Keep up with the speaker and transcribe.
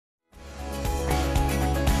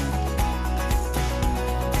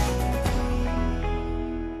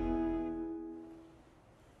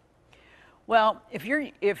Well, if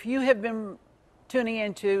you have been tuning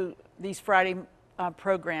into these Friday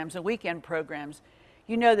programs and weekend programs,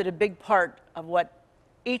 you know that a big part of what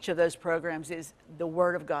each of those programs is the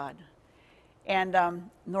Word of God. And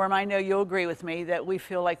Norma, I know you'll agree with me that we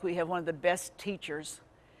feel like we have one of the best teachers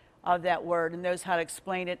of that Word and knows how to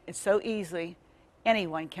explain it. It's so easily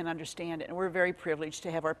anyone can understand it. And we're very privileged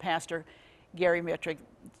to have our pastor, Gary Mitrik,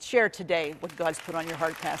 share today what God's put on your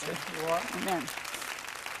heart, Pastor. Amen.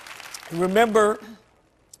 Remember,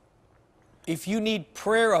 if you need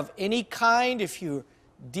prayer of any kind, if you're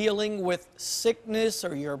dealing with sickness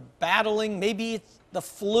or you're battling, maybe it's the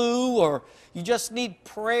flu, or you just need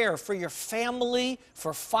prayer for your family,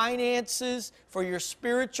 for finances, for your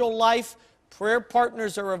spiritual life, prayer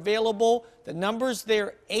partners are available. The number's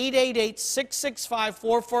there,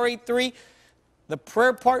 888-665-4483. The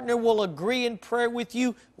prayer partner will agree in prayer with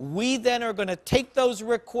you. We then are going to take those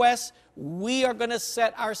requests. We are going to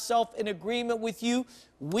set ourselves in agreement with you.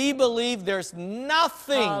 We believe there's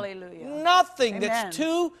nothing, nothing that's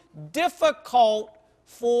too difficult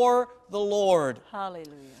for the Lord.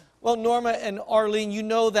 Hallelujah. Well, Norma and Arlene, you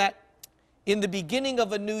know that in the beginning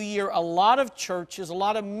of a new year, a lot of churches, a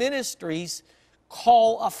lot of ministries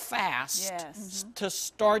call a fast to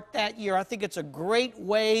start that year. I think it's a great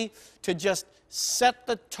way to just set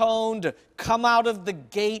the tone, to come out of the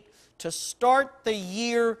gate, to start the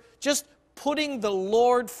year, just putting the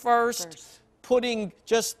Lord first. Putting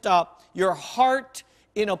just your heart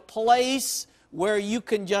in a place where you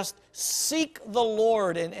can just seek the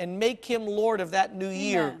Lord and make Him Lord of that new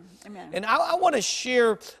year. Amen. And I want to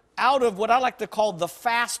share out of what I like to call the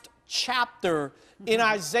fast chapter in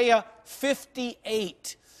Isaiah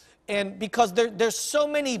 58. And because there's so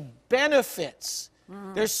many benefits,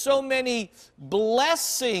 there's so many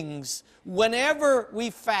blessings whenever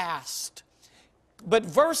we fast. But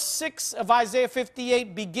verse 6 of Isaiah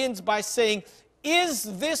 58 begins by saying, "Is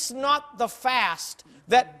this not the fast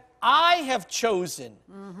that I have chosen?"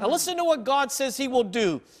 Now listen to what God says He will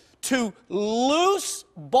do. "To loose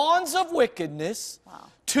bonds of wickedness,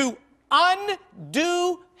 to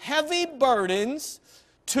undo heavy burdens,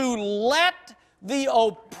 to let the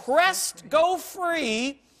oppressed go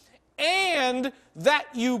free, and that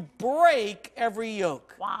you break every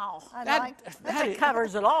yoke." Wow. That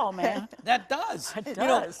covers it all, man. That does. It does. You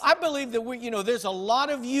know, I believe that there's a lot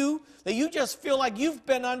of you that you just feel like you've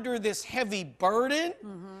been under this heavy burden.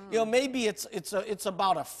 You know, maybe it's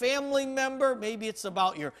about a family member, maybe it's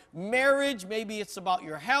about your marriage, maybe it's about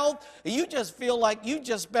your health. You just feel like you've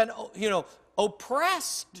just been,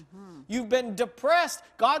 oppressed. You've been depressed.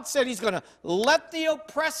 God said He's going to let the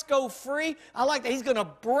oppressed go free. I like that. He's going to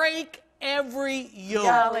break every yoke.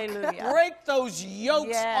 Hallelujah. Break those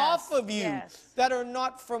yokes off of you that are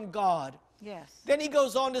not from God. Yes. Then He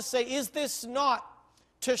goes on to say, "Is this not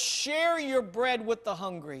to share your bread with the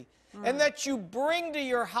hungry, and that you bring to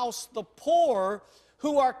your house the poor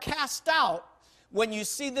who are cast out? When you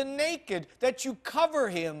see the naked, that you cover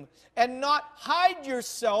him, and not hide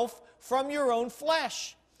yourself from your own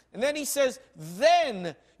flesh." And then He says,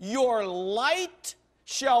 "Then your light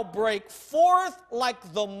shall break forth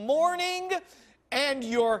like the morning, and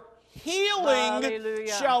your healing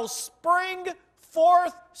shall spring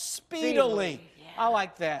forth speedily." I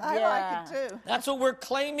like that. I like it too. That's what we're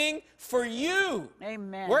claiming for you.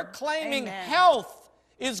 Amen. We're claiming health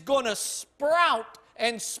is going to sprout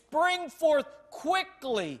and spring forth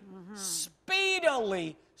quickly,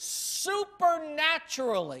 speedily,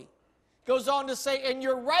 supernaturally. Goes on to say, "And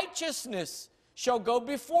your righteousness shall go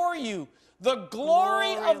before you. The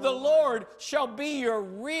glory of the Lord shall be your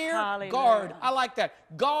rear guard." I like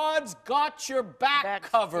that. God's got your back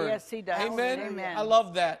covered. Yes, He does. Amen? Amen. I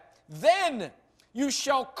love that. "Then you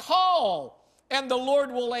shall call, and the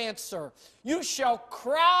Lord will answer. You shall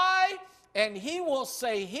cry, and He will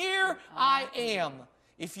say, 'Here I am.'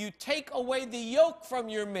 If you take away the yoke from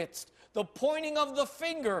your midst, the pointing of the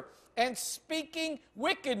finger, and speaking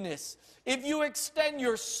wickedness, if you extend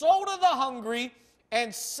your soul to the hungry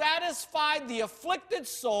and satisfy the afflicted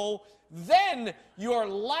soul, then your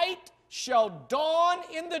light shall dawn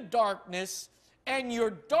in the darkness, and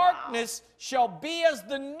your darkness shall be as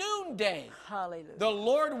the noonday. Hallelujah. The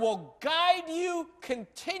Lord will guide you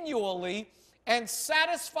continually and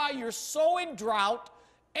satisfy your soul in drought,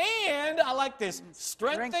 and," I like this,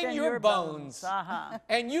 "strengthen your bones.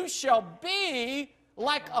 And you shall be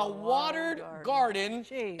like a watered garden,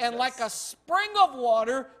 and like a spring of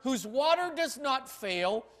water whose water does not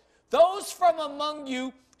fail. Those from among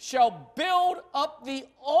you shall build up the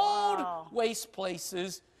old waste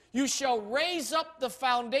places. You shall raise up the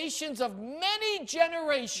foundations of many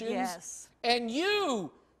generations, and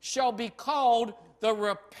you shall be called the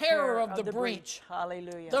repairer of the breach,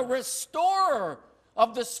 Hallelujah. the restorer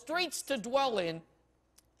of the streets to dwell in.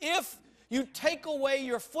 If you take away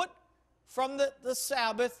your foot from the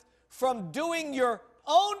Sabbath, from doing your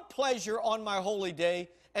own pleasure on my holy day,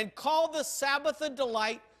 and call the Sabbath a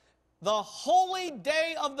delight, the holy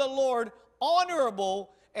day of the Lord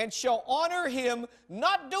honorable, and shall honor him,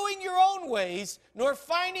 not doing your own ways, nor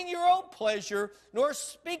finding your own pleasure, nor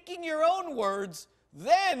speaking your own words,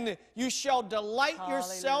 then you shall delight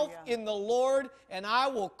yourself in the Lord, and I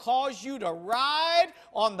will cause you to ride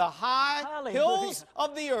on the high hills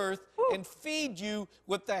of the earth and feed you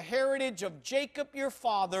with the heritage of Jacob your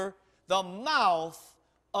father. The mouth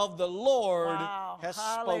of the Lord has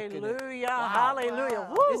spoken it. Hallelujah. Wow. Hallelujah.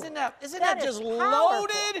 Wow. Woo. Isn't that That just is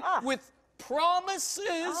loaded powerful. with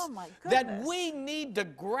promises that goodness. we need to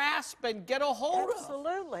grasp and get a hold of?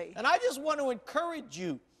 Absolutely. And I just want to encourage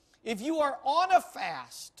you, if you are on a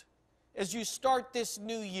fast as you start this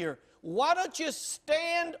new year, why don't you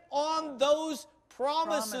stand on those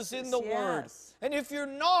promises in the Word? And if you're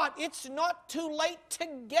not, it's not too late to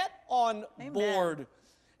get on board.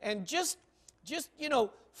 And just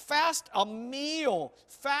fast a meal,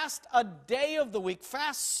 fast a day of the week,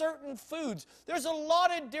 fast certain foods. There's a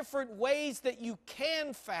lot of different ways that you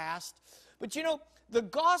can fast. But the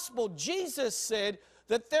gospel, Jesus said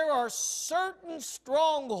that there are certain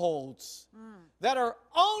strongholds that are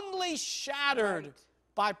only shattered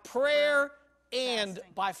by prayer and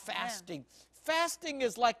by fasting. Fasting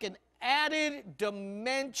is like an added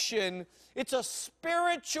dimension. It's a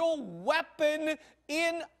spiritual weapon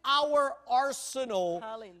in our arsenal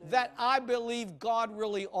that I believe God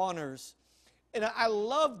really honors. And I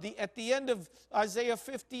love at the end of Isaiah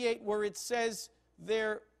 58 where it says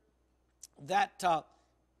there that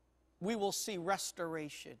we will see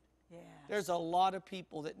restoration. Yes. There's a lot of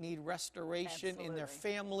people that need restoration in their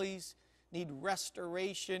families, need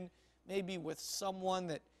restoration maybe with someone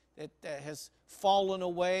that has fallen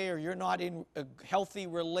away or you're not in a healthy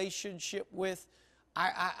relationship with.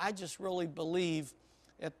 I just really believe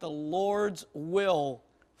that the Lord's will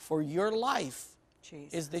for your life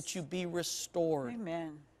is that you be restored.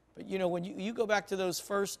 Amen. But when you go back to those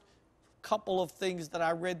first couple of things that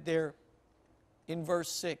I read there in verse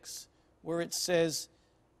 6, where it says,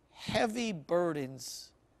 heavy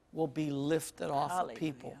burdens will be lifted off of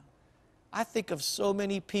people. I think of so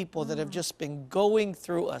many people that have just been going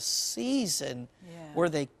through a season where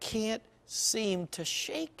they can't seem to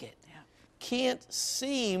shake it, can't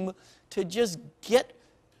seem to just get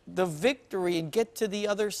the victory and get to the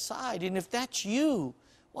other side. And if that's you,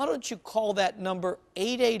 why don't you call that number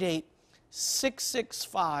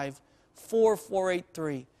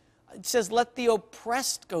 888-665-4483. It says, let the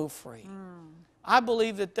oppressed go free. I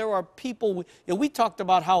believe that there are people, we talked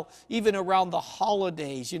about how even around the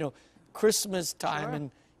holidays, Christmas time,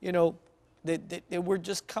 and that we're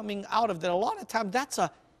just coming out of that. A lot of times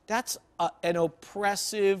that's an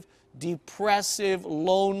oppressive, depressive,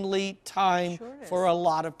 lonely time for a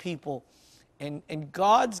lot of people. And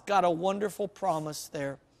God's got a wonderful promise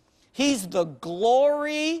there. He's the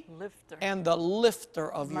glory and the lifter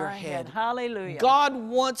of your head. Hallelujah. God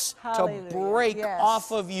wants to break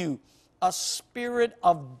off of you a spirit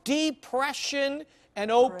of depression and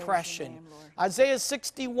oppression. Isaiah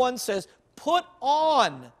 61 says, put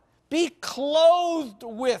on, be clothed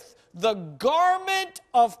with the garment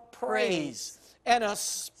of praise, and a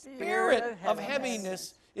spirit of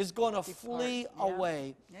heaviness is going to flee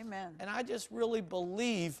away. Amen. And I just really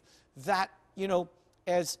believe that,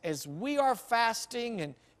 as we are fasting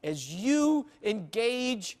and as you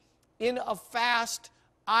engage in a fast,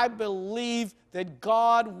 I believe that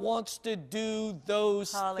God wants to do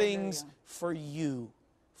those things for you.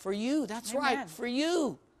 For you, that's right, for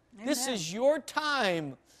you. This is your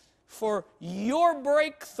time for your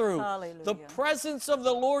breakthrough. The presence of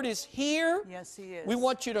the Lord is here. Yes, He is. We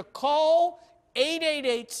want you to call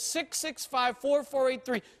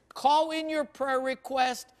 888-665-4483. Call in your prayer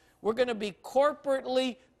request. We're going to be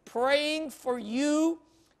corporately praying for you,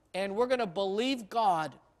 and we're going to believe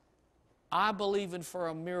God. I believe in for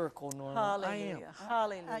a miracle, Norma. Hallelujah.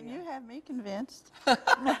 Hallelujah. You have me convinced.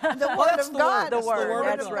 The Word of God. The Word.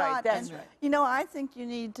 That's right. That's right. I think you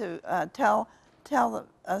need to tell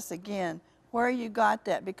us again where you got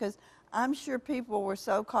that, because I'm sure people were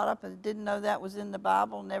so caught up and didn't know that was in the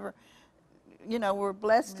Bible, never, were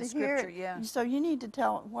blessed to hear it. So you need to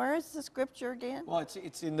tell, where is the scripture again? Well,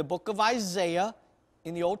 it's in the book of Isaiah,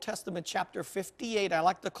 in the Old Testament, chapter 58. I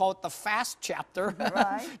like to call it the fast chapter.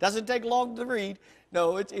 Right. Doesn't take long to read.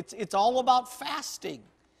 No, it's all about fasting.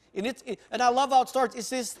 And and I love how it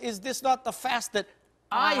starts. Is this not the fast that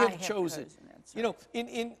I have chosen?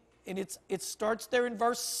 And it starts there in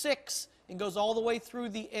verse 6 and goes all the way through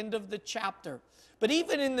the end of the chapter. But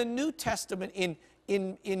even in the New Testament, in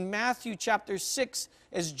Matthew chapter 6,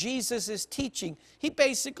 as Jesus is teaching, he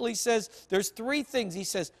basically says there's three things. He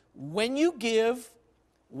says, when you give,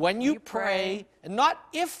 when you pray, and not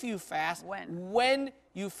if you fast, when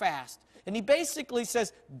you fast. And he basically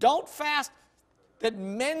says, don't fast that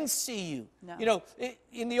men see you. No. You know,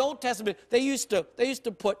 in the Old Testament, they used to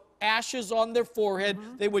put ashes on their forehead.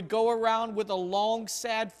 Mm-hmm. They would go around with a long,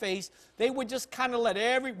 sad face. They would just kind of let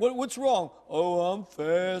what's wrong? Oh, I'm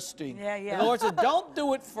fasting. Yeah. And the Lord said, don't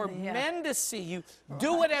do it for men to see you.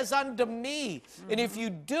 Do it as unto me. Mm-hmm. And if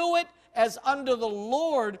you do it as unto the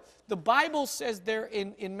Lord, the Bible says there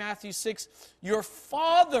in Matthew 6, your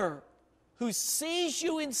Father who sees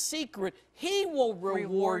you in secret, he will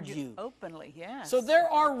reward you openly. Yes. So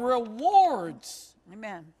there are rewards.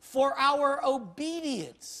 Amen. For our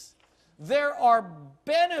obedience. There are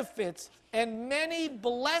benefits and many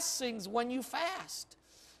blessings when you fast.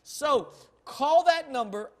 So call that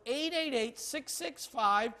number,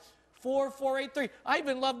 888-665-4483. I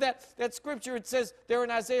even love that scripture. It says there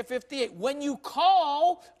in Isaiah 58, when you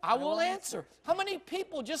call, I will answer. How many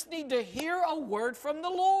people just need to hear a word from the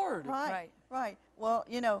Lord? Right. Well,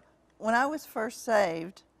 you know, when I was first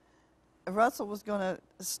saved, Russell was going to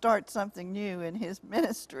start something new in his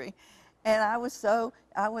ministry. And I was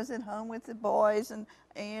at home with the boys, and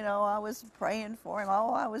you know, I was praying for him.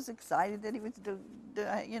 Oh, I was excited that he was going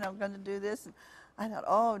to do this. And I thought,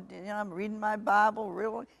 oh, you know, I'm reading my Bible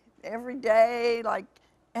really every day,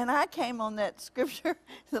 and I came on that scripture,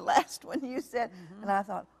 the last one you said, and I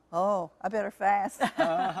thought, oh, I better fast.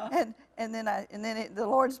 And then the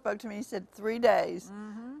Lord spoke to me. He said 3 days.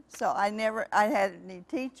 So I had any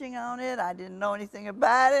teaching on it. I didn't know anything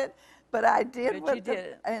about it, but I did.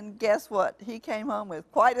 And guess what? He came home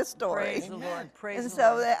with quite a story. Praise the Lord. Praise the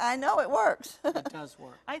Lord. So I know it works. It does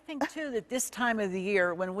work. I think too that this time of the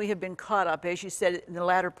year, when we have been caught up, as you said in the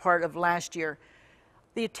latter part of last year,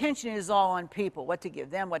 the attention is all on people. What to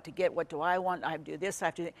give them, what to get, what do I want? I have to do this. I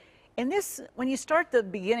have to do that. And this, when you start the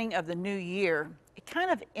beginning of the new year, it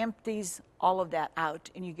kind of empties all of that out,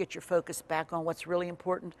 and you get your focus back on what's really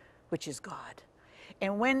important, which is God.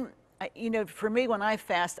 And when, you know, for me, when I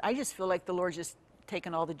fast, I just feel like the Lord's just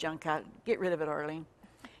taking all the junk out. Get rid of it, Arlene.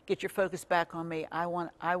 Get your focus back on me. I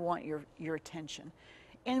want your attention.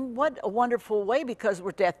 And what a wonderful way, because we're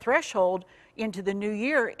at that threshold into the new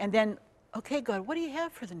year, and then, okay, God, what do you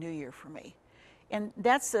have for the new year for me? And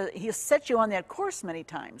he'll set you on that course many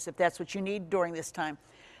times if that's what you need during this time.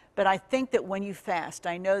 But I think that when you fast,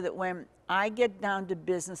 I know that when I get down to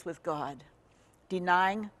business with God,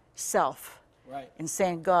 denying self and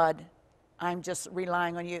saying, God, I'm just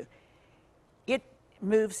relying on you, it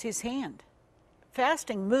moves his hand.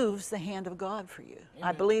 Fasting moves the hand of God for you. Amen.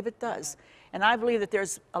 I believe it does. And I believe that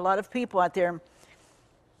there's a lot of people out there.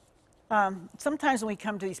 Sometimes when we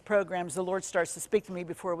come to these programs, the Lord starts to speak to me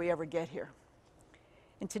before we ever get here.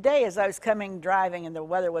 And today, as I was driving, and the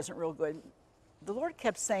weather wasn't real good, the Lord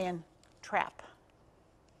kept saying, trap,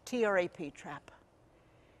 T-R-A-P, trap.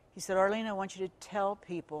 He said, Arlene, I want you to tell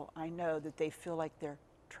people I know that they feel like they're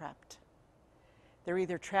trapped. They're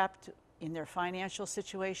either trapped in their financial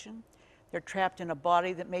situation, they're trapped in a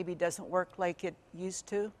body that maybe doesn't work like it used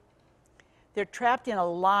to. They're trapped in a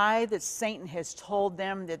lie that Satan has told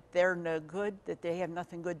them that they're no good, that they have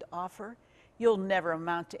nothing good to offer. You'll never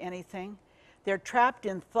amount to anything. They're trapped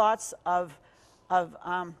in thoughts of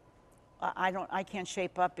I can't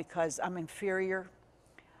shape up because I'm inferior.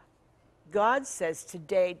 God says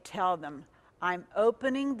today, tell them, I'm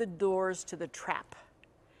opening the doors to the trap.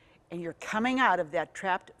 And you're coming out of that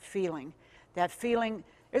trapped feeling. That feeling,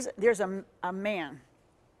 there's a man.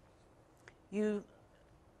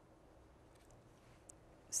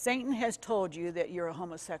 Satan has told you that you're a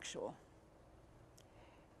homosexual.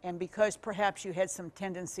 And because perhaps you had some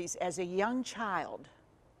tendencies as a young child,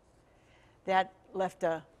 that left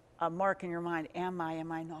a mark in your mind, am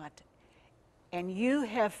I not? And you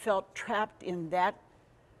have felt trapped in that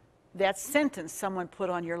sentence someone put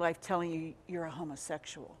on your life telling you you're a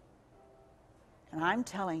homosexual. And I'm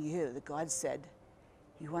telling you that God said,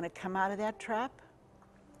 you want to come out of that trap?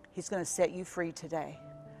 He's going to set you free today.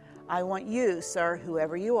 I want you, sir,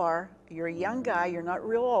 whoever you are, you're a young guy, you're not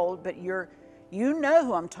real old, but you know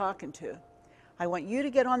who I'm talking to. I want you to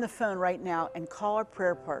get on the phone right now and call our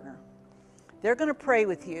prayer partner. They're going to pray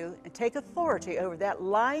with you and take authority over that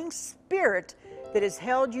lying spirit that has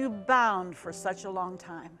held you bound for such a long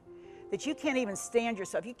time, that you can't even stand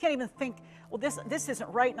yourself. You can't even think, well, this isn't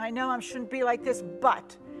right, and I know I shouldn't be like this,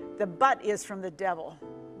 but the but is from the devil.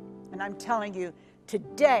 And I'm telling you,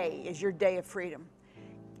 today is your day of freedom.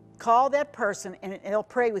 call that person and they'll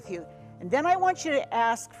pray with you. And then I want you to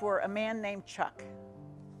ask for a man named Chuck.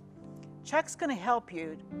 Chuck's going to help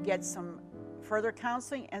you get some further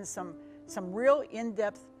counseling and some real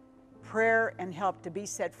in-depth prayer and help to be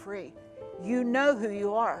set free. You know who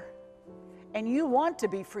you are, and you want to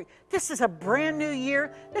be free. This is a brand new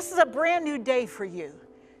year. This is a brand new day for you.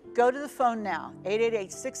 Go to the phone now,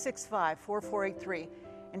 888-665-4483,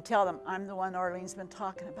 and tell them, I'm the one Arlene's been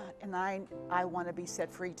talking about, and I want to be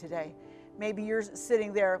set free today. Maybe you're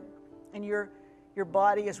sitting there and your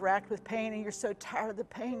body is racked with pain and you're so tired of the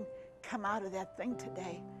pain. Come out of that thing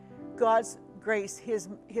today. God's grace, His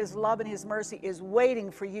love and His mercy is waiting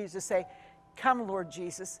for you to say, come, Lord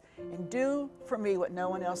Jesus, and do for me what no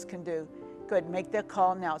one else can do. Go ahead and make that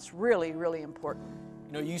call now. It's really, really important.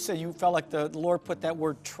 You know, you said you felt like the Lord put that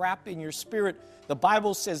word trap in your spirit. The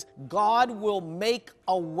Bible says God will make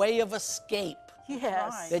a way of escape.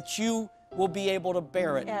 Yes. That you will be able to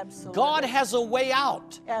bear it. Absolutely. God has a way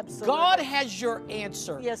out. Absolutely. God has your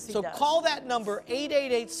answer. Yes, He so does. call that number,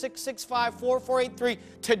 888-665-4483.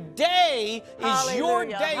 Today is your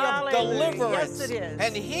Hallelujah. day of Hallelujah. deliverance. Yes, it is.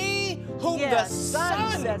 And he whom Yes, the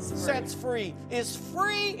Son Son sets free is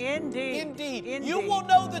free Indeed. indeed. Indeed. You will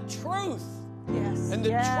know the truth. Yes. And the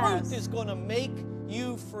yes. truth is going to make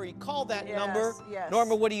you free. Call that Yes, number. yes.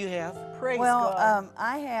 Norma, what do you have? Praise Well, God.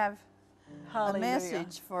 I have Hallelujah. a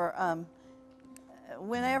message for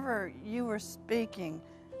whenever you were speaking.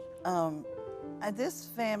 This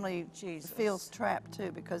family Jesus. feels trapped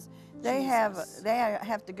too because they have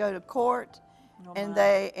to go to court, Oh, and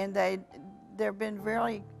my. they've been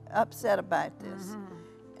really upset about this.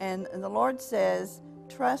 And the Lord says,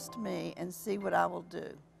 "Trust me and see what I will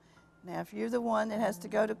do." Now, if you're the one that has to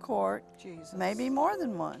go to court, Jesus. maybe more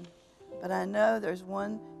than one, but I know there's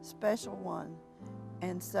one special one,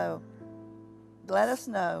 and so let us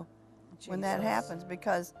know when that Jesus. happens,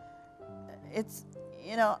 because it's,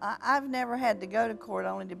 you know, I've never had to go to court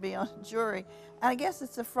only to be on a jury. I guess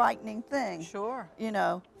it's a frightening thing, Sure. you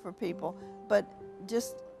know, for people. But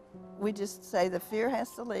we just say the fear has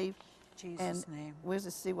to leave, Jesus' and name. we'll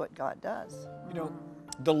just see what God does. You know,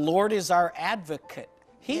 the Lord is our advocate.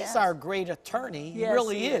 He's Yes. our great attorney. He Yes,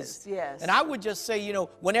 really He is. Yes. And I would just say, you know,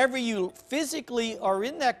 whenever you physically are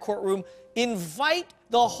in that courtroom, invite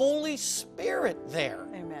the Holy Spirit there.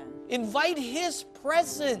 Amen. Invite His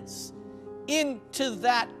presence into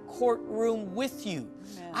that courtroom with you.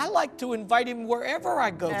 Amen. I like to invite Him wherever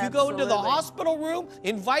I go. If you go into the Absolutely. hospital room,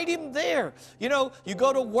 invite Him there. You know, you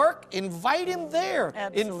go to work, invite Him there.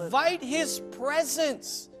 Absolutely. Invite His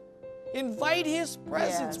presence. Invite His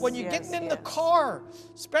presence. Yes, when you're yes, getting in the yes. car,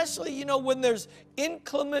 especially, you know, when there's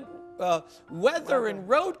inclement weather and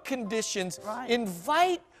road conditions, Right.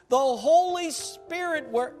 invite the Holy Spirit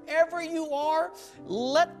wherever you are.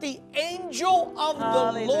 Let the angel of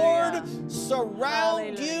Hallelujah. the Lord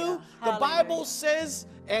surround you. Hallelujah. The Bible Hallelujah. says,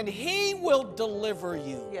 and He will deliver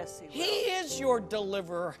you. Yes, He will. He is your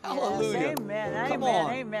deliverer. Yes, Hallelujah. amen. Come Amen.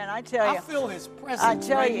 on. Amen. I tell you. I feel His presence I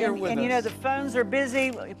tell right you, here and, with and us. you know, the phones are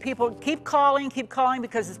busy. People keep calling,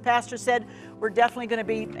 because as Pastor said, we're definitely going to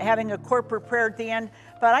be having a corporate prayer at the end.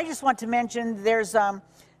 But I just want to mention there's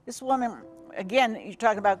this woman, again, you're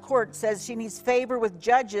talking about court, says she needs favor with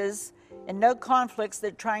judges and no conflicts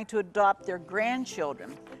that are trying to adopt their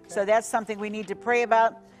grandchildren. So that's something we need to pray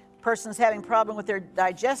about. Person's having problem with their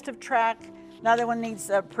digestive tract. Another one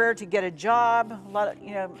needs a prayer to get a job.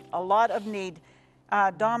 A lot of need.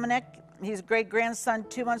 Dominic, he's a great-grandson,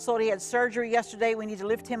 2 months old. He had surgery yesterday. We need to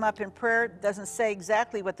lift him up in prayer. It doesn't say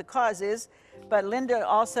exactly what the cause is, but Linda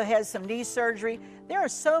also has some knee surgery. There are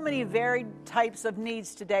so many varied types of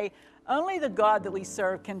needs today. Only the God that we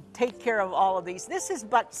serve can take care of all of these. This is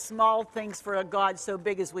but small things for a God so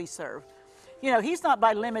big as we serve. You know, He's not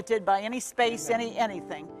limited by any space,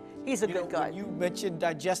 anything. He's a good God. When you mentioned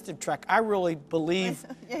digestive tract, I really believe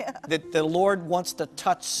Yeah. that the Lord wants to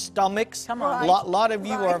touch stomachs. Come on. A lot of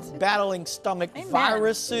you are Right. battling stomach Amen.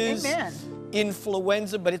 viruses, Amen.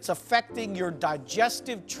 influenza, but it's affecting your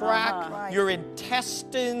digestive tract, Right. your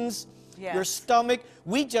intestines, Yes. your stomach.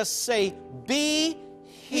 We just say, be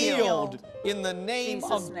healed Healed. in the name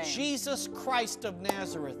Jesus' of name. Jesus Christ of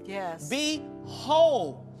Nazareth. Yes. Be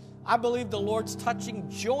whole. I believe the Lord's touching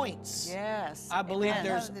joints. Yes. I believe Amen. I know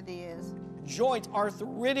there's that He is. joints,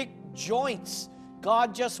 arthritic joints.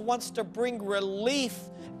 God just wants to bring relief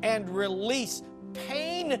and release.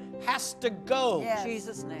 Pain has to go. Yes. In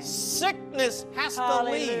Jesus' name. Sickness has to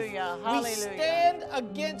leave. Hallelujah, We hallelujah. stand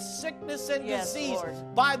against sickness and Yes, disease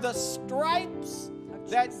Lord. by the stripes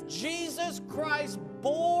that Jesus Christ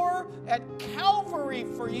bore at Calvary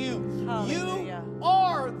for you. Hallelujah. You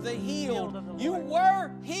are are the healed. of the You Lord.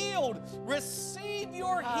 were healed. Receive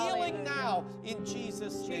your healing Hallelujah. now in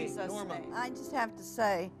Jesus' name. Jesus' Norma. name. I just have to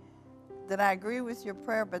say that I agree with your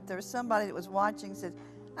prayer, but there's somebody that was watching said,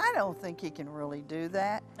 I don't think he can really do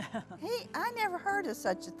that. I never heard of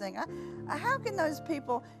such a thing. How can those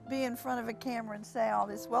people be in front of a camera and say all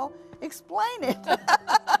this? Well, explain it.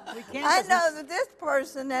 We can't, I 'cause know that this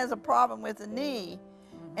person has a problem with the knee,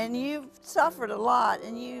 and you've suffered a lot,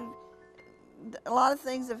 and a lot of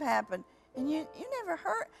things have happened, and you never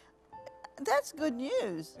heard. That's good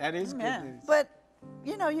news. That is Amen. good news. But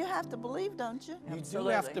you know, you have to believe, don't you? You do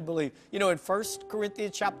Absolutely. have to believe. You know, in 1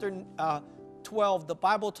 Corinthians chapter 12, the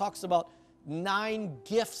Bible talks about 9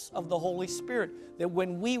 gifts of the Holy Spirit. That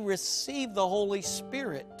when we receive the Holy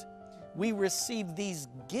Spirit, we receive these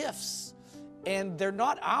gifts. And they're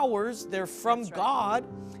not ours, they're from That's right. God.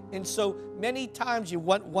 And so many times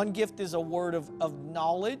one gift is a word of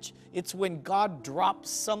knowledge. It's when God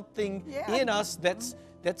drops something Yeah. in us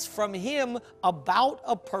that's from Him about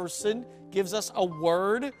a person, gives us a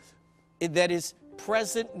word that is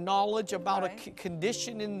present knowledge about Right. a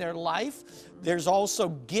condition in their life. There's also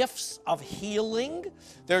gifts of healing.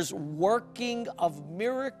 There's working of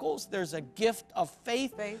miracles. There's a gift of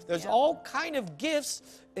faith. There's yeah. all kind of gifts.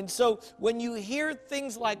 And so when you hear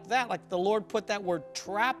things like that, like the Lord put that word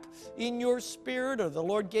trap in your spirit, or the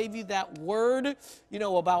Lord gave you that word, you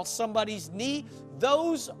know, about somebody's knee,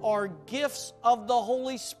 those are gifts of the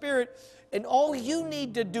Holy Spirit. And all you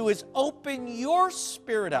need to do is open your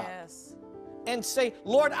spirit up Yes. and say,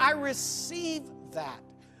 Lord, I receive that.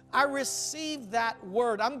 I receive that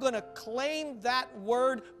word. I'm going to claim that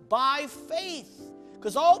word by faith.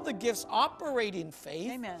 Because all the gifts operate in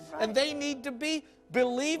faith. Amen. And they need to be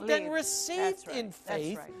believed and Believed. received That's right. in That's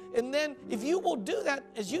faith. right. And then if you will do that,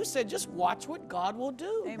 as you said, just watch what God will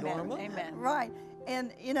do, Amen. Norma. Amen. Right.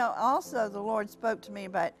 And, you know, also the Lord spoke to me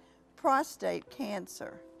about prostate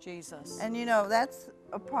cancer. Jesus. And, you know, that's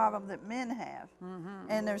a problem that men have.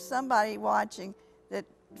 And there's somebody watching that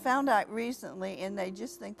found out recently, and they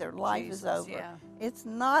just think their life is Jesus, over. yeah. It's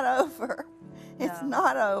not over. It's No.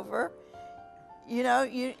 not over. You know,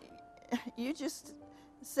 you just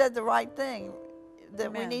said the right thing,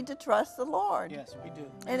 that we Amen. need to trust the Lord. Yes, we do.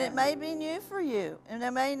 And it may be new for you, and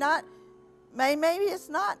it may not, maybe it's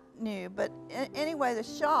not new, but anyway, the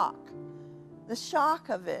shock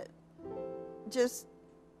of it just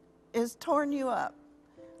is torn you up.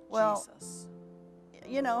 Well, Jesus.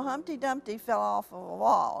 you know, Humpty Dumpty fell off of a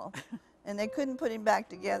wall, and they couldn't put him back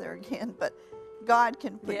together again, but God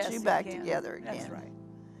can put Yes, you He back can. together again. That's right.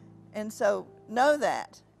 And so know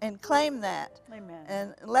that and claim that. Amen.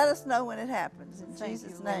 And let us know when it happens in Thank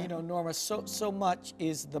Jesus' you, name. You know, Norma, so much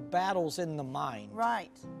is the battles in the mind.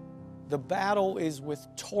 Right. The battle is with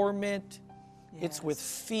torment. It's with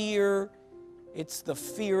Yes. fear. It's the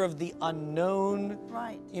fear of the unknown.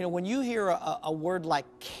 Right. You know, when you hear a word like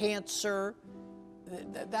cancer,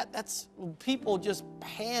 that's people just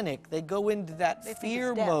panic. They go into that They think fear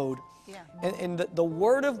it's death. mode. Yeah. And the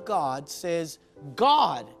Word of God says,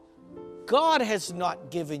 God has not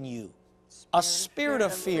given you a spirit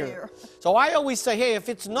of fear. So I always say, hey, if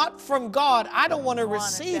it's not from God, I don't want to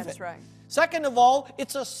receive it. That's right. Second of all,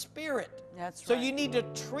 it's a spirit. That's So right. you need to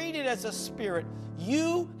treat it as a spirit.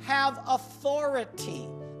 You have authority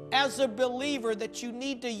as a believer that you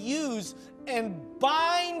need to use and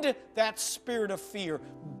bind that spirit of fear.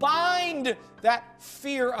 Bind that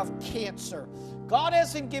fear of cancer. God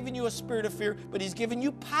hasn't given you a spirit of fear, but He's given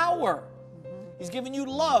you power. He's given you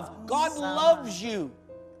love. God loves you.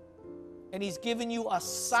 And He's given you a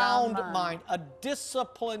sound mind, a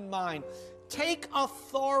disciplined mind. Take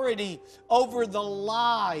authority over the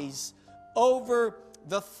lies, over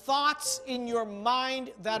the thoughts in your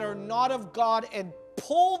mind that are not of God, and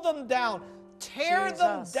pull them down. Tear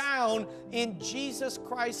them Jesus. down in Jesus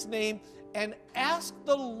Christ's name, and ask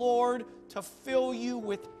the Lord to fill you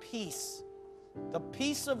with peace. The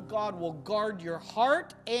peace of God will guard your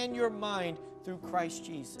heart and your mind through Christ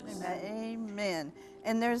Jesus. Amen.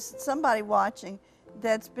 And there's somebody watching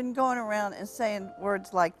that's been going around and saying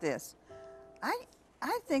words like this.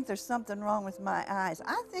 I think there's something wrong with my eyes.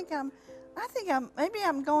 I think maybe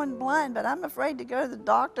I'm going blind, but I'm afraid to go to the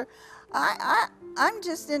doctor. I'm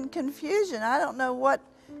just in confusion. I don't know what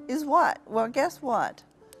is what. Well, guess what?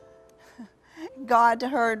 God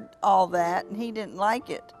heard all that, and He didn't like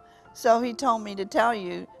it. So He told me to tell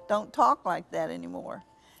you, don't talk like that anymore,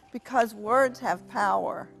 because words have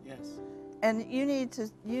power. Yes. And you need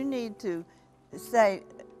to say,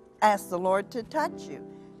 ask the Lord to touch you.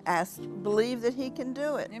 Believe that He can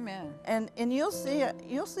do it. Amen. And you'll see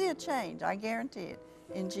a change. I guarantee it.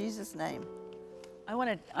 In Jesus' name. I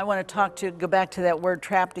want to go back to that word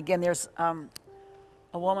trapped again. There's a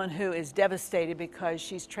woman who is devastated because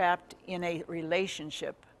she's trapped in a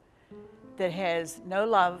relationship that has no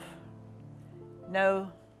love, no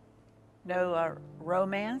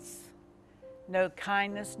romance, no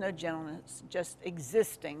kindness, no gentleness, just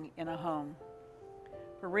existing in a home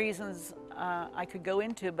for reasons I could go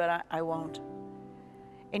into, but I won't.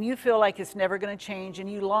 And you feel like it's never going to change, and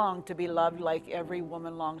you long to be loved like every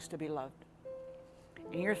woman longs to be loved.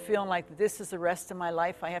 And you're feeling like this is the rest of my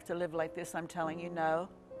life, I have to live like this. I'm telling you, no.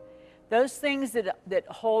 Those things that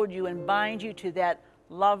hold you and bind you to that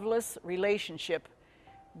loveless relationship,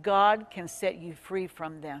 God can set you free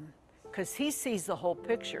from them, because he sees the whole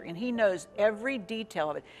picture and he knows every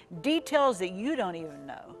detail of it, details that you don't even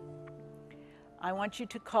know. I want you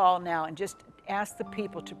to call now and just ask the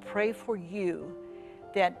people to pray for you,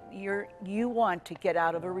 that you want to get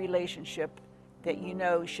out of a relationship that you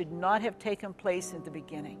know should not have taken place in the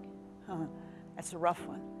beginning. That's a rough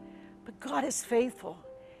one. But God is faithful,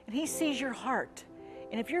 and he sees your heart.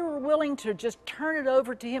 And if you're willing to just turn it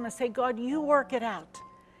over to him and say, God, you work it out.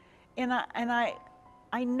 And I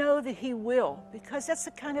know that he will, because that's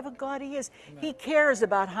the kind of a God he is. Amen. He cares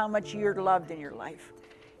about how much you're loved in your life.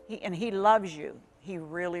 And he loves you. He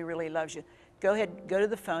really, really loves you. Go ahead, go to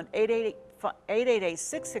the phone,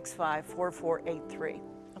 888-665-4483,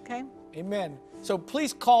 okay? Amen. So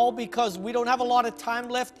please call, because we don't have a lot of time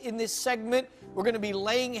left in this segment. We're going to be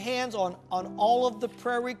laying hands on all of the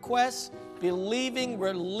prayer requests, believing,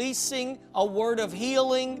 releasing a word of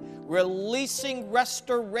healing, releasing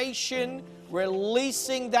restoration,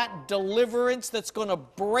 releasing that deliverance that's going to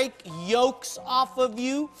break yokes off of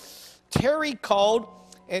you. Terry called,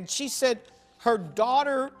 and she said her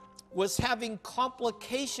daughter was having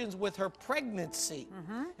complications with her pregnancy.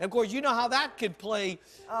 Mm-hmm. And of course, you know how that could play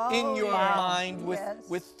in your mind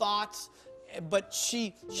with thoughts. But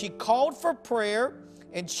she called for prayer,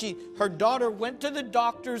 and her daughter went to the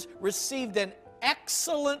doctors, received an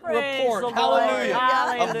excellent report. Hallelujah.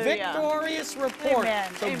 Hallelujah. A victorious report. Amen.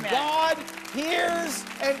 So Amen. God hears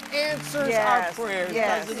and answers our prayers.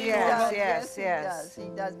 Yes, He does. yes, he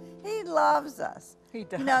does. He loves us. He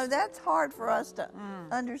does. You know, that's hard for us to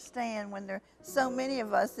understand when there are so many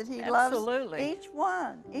of us that he loves each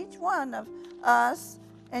one of us,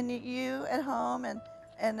 and you at home, and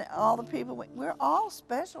all the people. We're all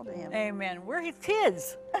special to him. Amen. We're his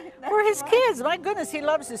kids. We're his kids. My goodness, he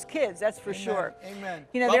loves his kids. That's for sure. Amen.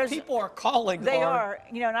 You know, well, people are calling. They are.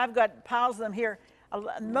 You know, and I've got piles of them here.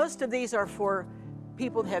 Most of these are for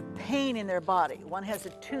people that have pain in their body. One has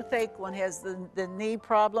a toothache. One has the knee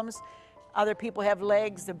problems. Other people have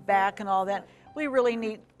legs, the back, and all that. We really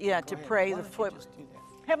need, to pray the foot.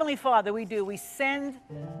 Heavenly Father, we do. We send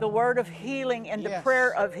the word of healing and the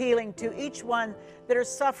prayer of healing to each one that are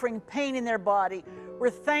suffering pain in their body. We're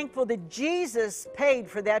thankful that Jesus paid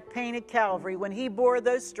for that pain at Calvary when he bore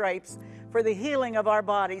those stripes for the healing of our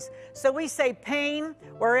bodies. So we say, pain,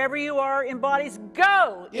 wherever you are in bodies,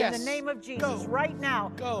 go in the name of Jesus right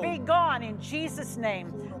now. Go. Be gone in Jesus'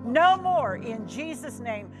 name. No more in Jesus'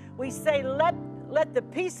 name. We say, let the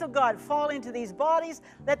peace of God fall into these bodies.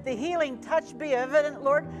 Let the healing touch be evident,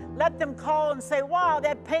 Lord. Let them call and say, wow,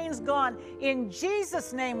 that pain's gone. In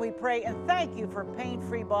Jesus' name we pray, and thank you for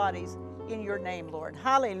pain-free bodies in your name, Lord.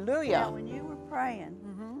 Hallelujah. Now, when you were praying,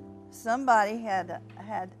 somebody had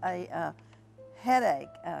a headache,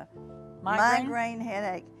 migraine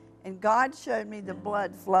headache, and God showed me the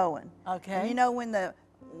blood flowing. Okay. And you know, when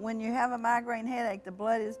you have a migraine headache, the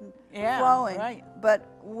blood isn't flowing. Right. But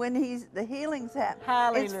when the healing's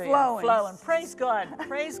happening, it's flowing. Praise God.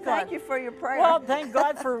 Praise God. Thank you for your prayer. Well, thank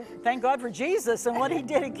God for Jesus and what he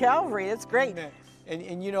did at Calvary. It's great. Amen.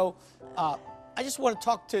 And you know, I just want to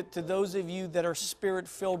talk to those of you that are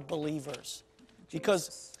spirit-filled believers,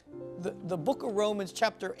 because the book of Romans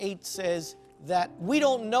chapter 8 says that we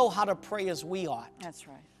don't know how to pray as we ought. That's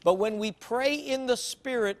right. But when we pray in the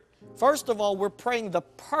Spirit, first of all, we're praying the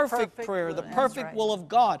perfect prayer, the perfect will of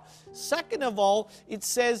God. Second of all, it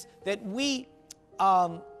says that when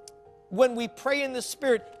we pray in the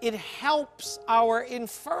Spirit, it helps our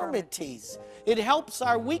infirmities. It helps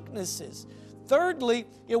our weaknesses. Thirdly,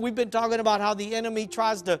 we've been talking about how the enemy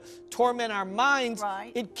tries to torment our minds.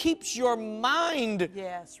 Right. It keeps your mind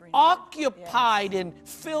occupied and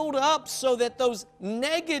filled up so that those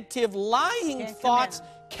negative, lying thoughts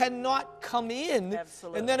cannot come in.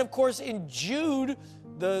 Absolutely. And then, of course, in Jude,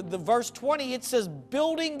 the verse 20, it says,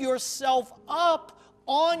 building yourself up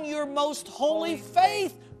on your most holy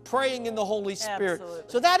faith, praying in the Holy Spirit. Absolutely.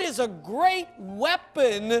 So that is a great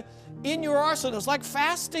weapon in your arsenal. It's like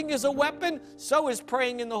fasting is a weapon, so is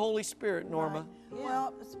praying in the Holy Spirit, Norma. Right.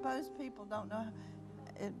 Well, suppose people don't know.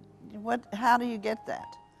 how do you get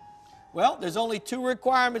that? Well, there's only 2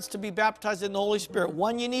 requirements to be baptized in the Holy Spirit.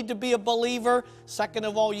 One, you need to be a believer. Second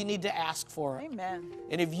of all, you need to ask for it. Amen.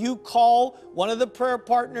 And if you call one of the prayer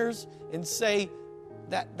partners and say,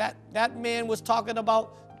 that man was talking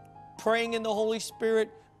about praying in the Holy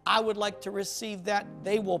Spirit, I would like to receive that.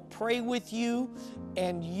 They will pray with you,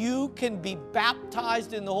 and you can be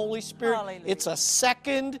baptized in the Holy Spirit. Hallelujah. It's a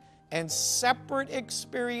second and separate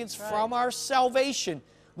experience from our salvation.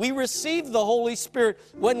 We receive the Holy Spirit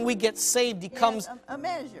when we get saved. He comes a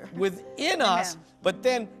measure within us, but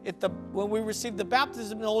then when we receive the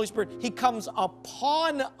baptism in the Holy Spirit, He comes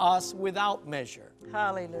upon us without measure.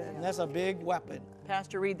 Hallelujah. And that's a big weapon.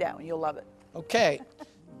 Pastor, read that one. You'll love it. Okay.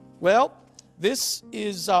 Well, this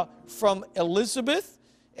is from Elizabeth,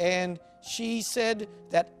 and she said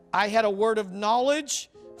that I had a word of knowledge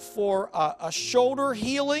for a shoulder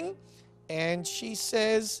healing, and she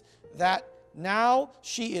says that now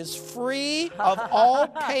she is free of all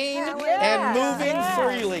pain and moving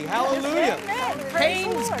freely. Hallelujah.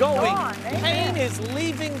 Pain's going. Pain is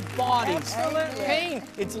leaving bodies. Pain,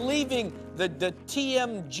 it's leaving the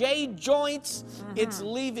TMJ joints. It's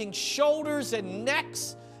leaving shoulders and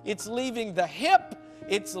necks. It's leaving the hip.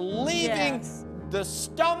 It's leaving the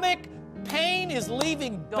stomach. Pain is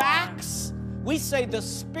leaving backs. We say the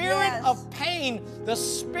spirit of pain, the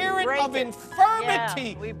spirit of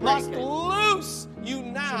infirmity must loose you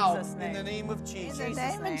now in the name of Jesus. In the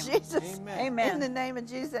name of Jesus. Amen. In the name of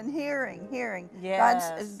Jesus. And hearing.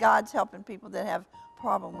 Yes. God's helping people that have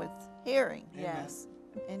problem with hearing. Yes.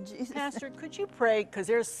 In Jesus' Pastor, could you pray, because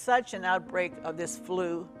there's such an outbreak of this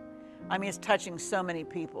flu. I mean, it's touching so many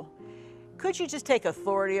people. Could you just take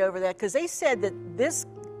authority over that? Because they said that this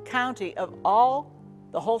county of all,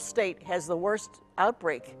 the whole state has the worst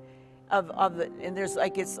outbreak of it. And there's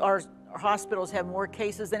like our hospitals have more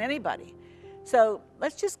cases than anybody. So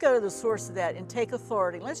let's just go to the source of that and take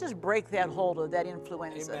authority. Let's just break that hold of that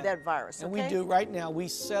influenza, that virus. And we do right now. We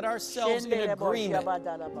set ourselves in agreement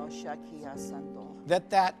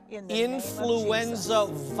that influenza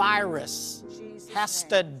virus has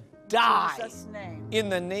to die in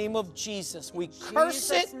the name of Jesus. We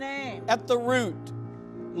curse it at the root.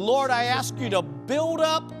 Lord, I ask you to build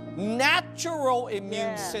up natural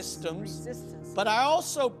immune systems, but I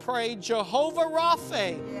also pray, Jehovah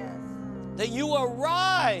Rapha, that you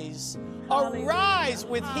arise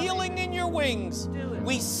with healing in your wings.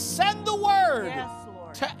 We send the word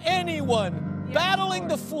to anyone battling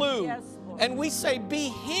the flu, and we say, be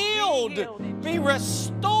healed, be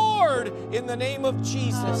restored in the name of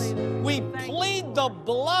Jesus. We plead the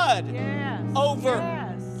blood over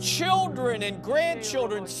children and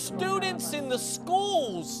grandchildren, students in the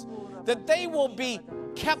schools, that they will be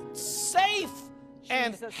kept safe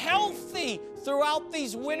and healthy throughout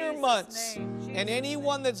these winter months. And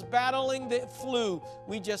anyone that's battling the flu,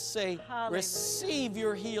 we just say, receive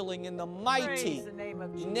your healing in the mighty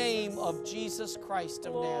name of Jesus Christ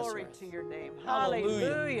of Nazareth. Glory to your name.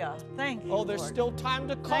 Hallelujah. Thank you, Oh, there's still time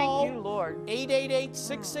to call. Thank you, Lord.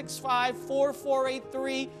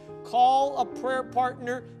 888-665-4483. Call a prayer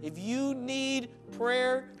partner if you need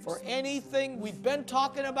prayer for anything we've been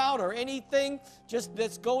talking about or anything just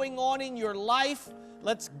that's going on in your life.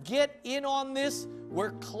 Let's get in on this.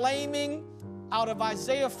 We're claiming out of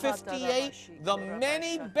Isaiah 58 the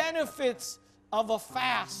many benefits of a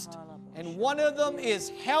fast. And one of them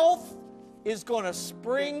is health is going to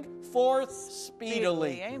spring forth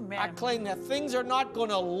speedily. Amen. I claim that things are not going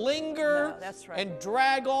to linger and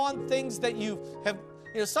drag on, things that you have.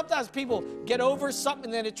 You know, sometimes people get over something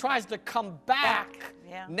and then it tries to come back.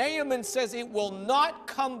 Naaman says it will not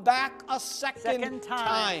come back a second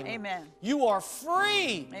time. Amen. You are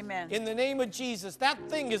free. Amen. In the name of Jesus. That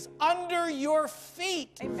thing is under your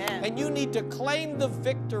feet. Amen. And you need to claim the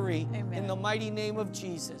victory in the mighty name of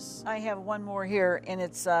Jesus. I have one more here, and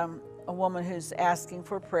it's a woman who's asking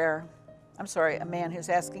for prayer. I'm sorry, a man who's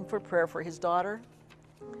asking for prayer for his daughter.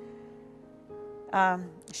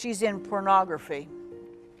 She's in pornography.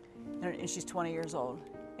 And she's 20 years old,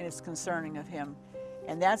 and it's concerning of him.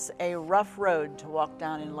 And that's a rough road to walk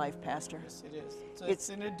down in life, Pastor. Yes, it is. It's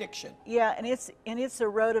an addiction. Yeah, and it's a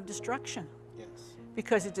road of destruction. Yes.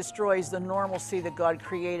 Because it destroys the normalcy that God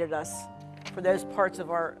created us for those parts of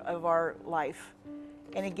our life.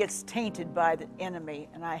 And it gets tainted by the enemy,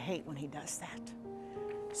 and I hate when he does that.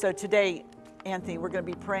 So today, Anthony, we're going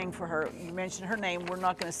to be praying for her. You mentioned her name. We're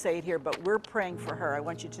not going to say it here, but we're praying for her. I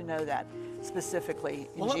want you to know that specifically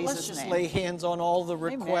in Jesus' name. Let's just lay hands on all the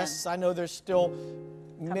requests. I know there's still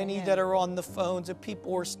many that are on the phones and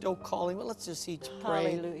people are still calling, but let's just each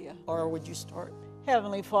pray. Hallelujah. Or would you start?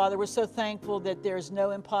 Heavenly Father, we're so thankful that there's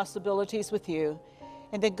no impossibilities with you.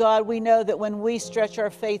 And that, God, we know that when we stretch our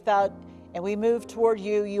faith out and we move toward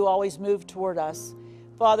you, you always move toward us.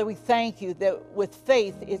 Father, we thank you that with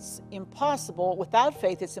faith, it's impossible. Without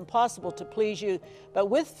faith, it's impossible to please you. But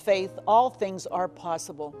with faith, all things are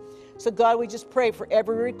possible. So, God, we just pray for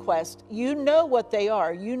every request. You know what they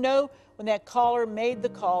are. You know when that caller made the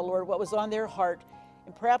call, Lord, what was on their heart.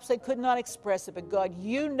 And perhaps they could not express it, but God,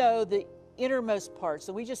 you know the innermost parts.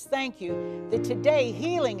 So we just thank you that today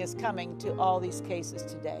healing is coming to all these cases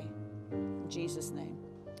today. In Jesus' name.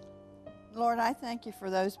 Lord, I thank you for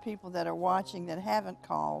those people that are watching that haven't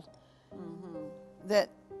called, that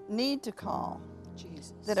need to call,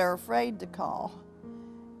 Jesus. that are afraid to call,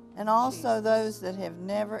 and also those that have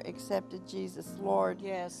never accepted Jesus. Lord,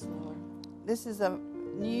 Yes, Lord. this is a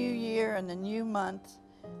new year and a new month,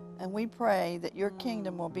 and we pray that your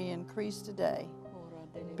kingdom will be increased today,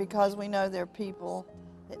 because we know there are people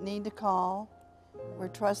that need to call. We're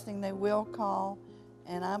trusting they will call,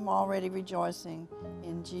 and I'm already rejoicing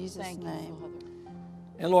in Jesus' Thank name. you, Father.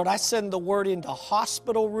 And Lord, I send the word into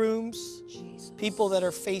hospital rooms, Jesus. people that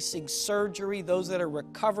are facing surgery, those that are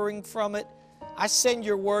recovering from it. I send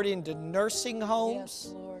your word into nursing homes.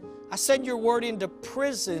 Yes, Lord. I send your word into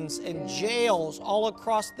prisons and jails all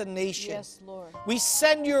across the nation. Yes, Lord. We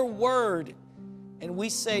send your word and we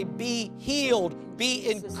say, be healed, be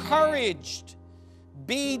Jesus' encouraged,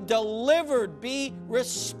 be delivered, be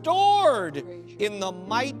restored Praise you. in the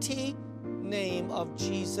mighty name of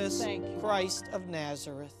Jesus Thank you. Christ of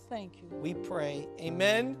Nazareth. Thank you. We pray.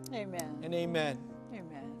 Amen Amen. and amen.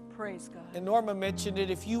 Amen. Praise God. And Norma mentioned it.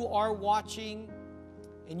 If you are watching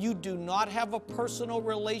and you do not have a personal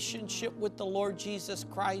relationship with the Lord Jesus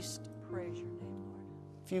Christ, Praise your name, Lord.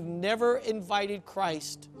 if you've never invited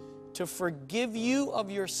Christ to forgive you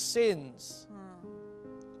of your sins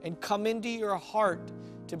and come into your heart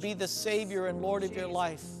to be the Savior and Lord of your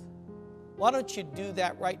life, why don't you do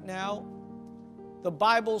that right now? The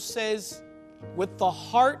Bible says, with the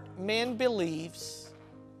heart man believes,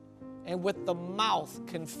 and with the mouth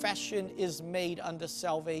confession is made unto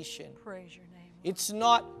salvation. Praise your name. It's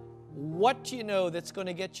not what you know that's going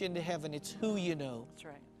to get you into heaven. It's who you know. That's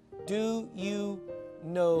right. Do you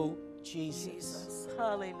know Jesus? Jesus.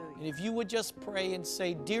 Hallelujah. And if you would just pray and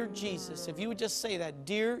say, Dear Jesus, if you would just say that,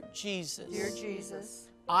 Dear Jesus, Dear Jesus,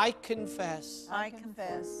 I confess I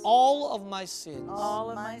confess all of my sins, all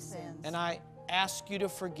of my sins. and I ask you to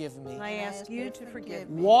forgive me. And I ask you to forgive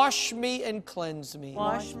me. Wash me and cleanse me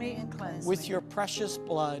Wash me and cleanse with me your precious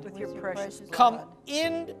blood. with your precious blood. Come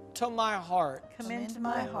into my heart Come into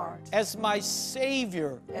my heart as my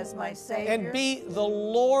Savior as my Savior and be the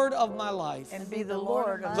Lord of my life, and be the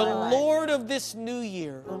Lord of the my life. Lord of this new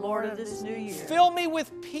year. The Lord of this new year. Fill me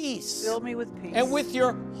with peace Fill me with peace and with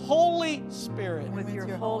your Holy Spirit, with your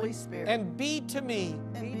Holy Spirit. and be to me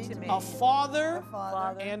Be to me a father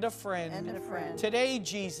Father, and a friend. and a friend. Today,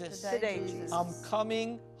 Jesus, today, Jesus. I'm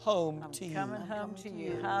coming home I'm to you. coming home to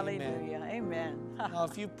you. Hallelujah. Amen. Now,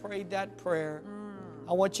 if you prayed that prayer,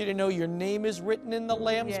 I want you to know your name is written in the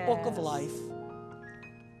Lamb's Book of Yes. Life,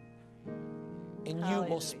 and you Hallelujah.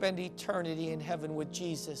 will spend eternity in heaven with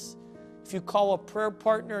Jesus. If you call a prayer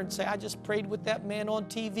partner and say, I just prayed with that man on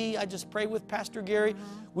TV, I just prayed with Pastor Gary,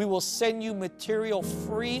 we will send you material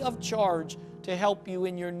free of charge to help you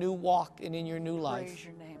in your new walk and in your new life. Praise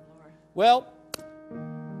your name, Lord. Well,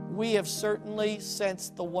 we have certainly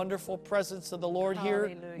sensed the wonderful presence of the Lord here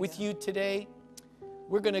Hallelujah. with you today.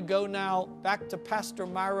 We're going to go now back to Pastor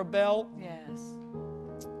Myra Bell. Yes.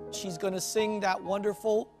 She's going to sing that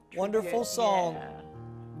wonderful song,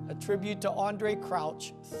 a tribute to Andre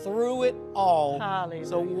Crouch, Through It All. Hallelujah.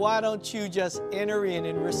 So why don't you just enter in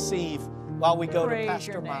and receive while we go Praise to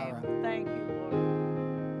Pastor your name. Myra. Thank you,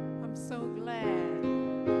 Lord. I'm so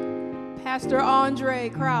glad. Pastor Andre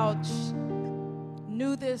Crouch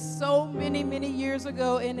knew this so many, many years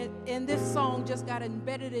ago, and this song just got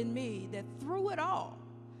embedded in me that through it all,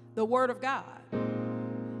 the Word of God,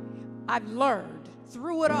 I've learned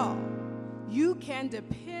through it all, you can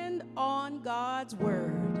depend on God's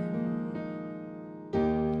Word.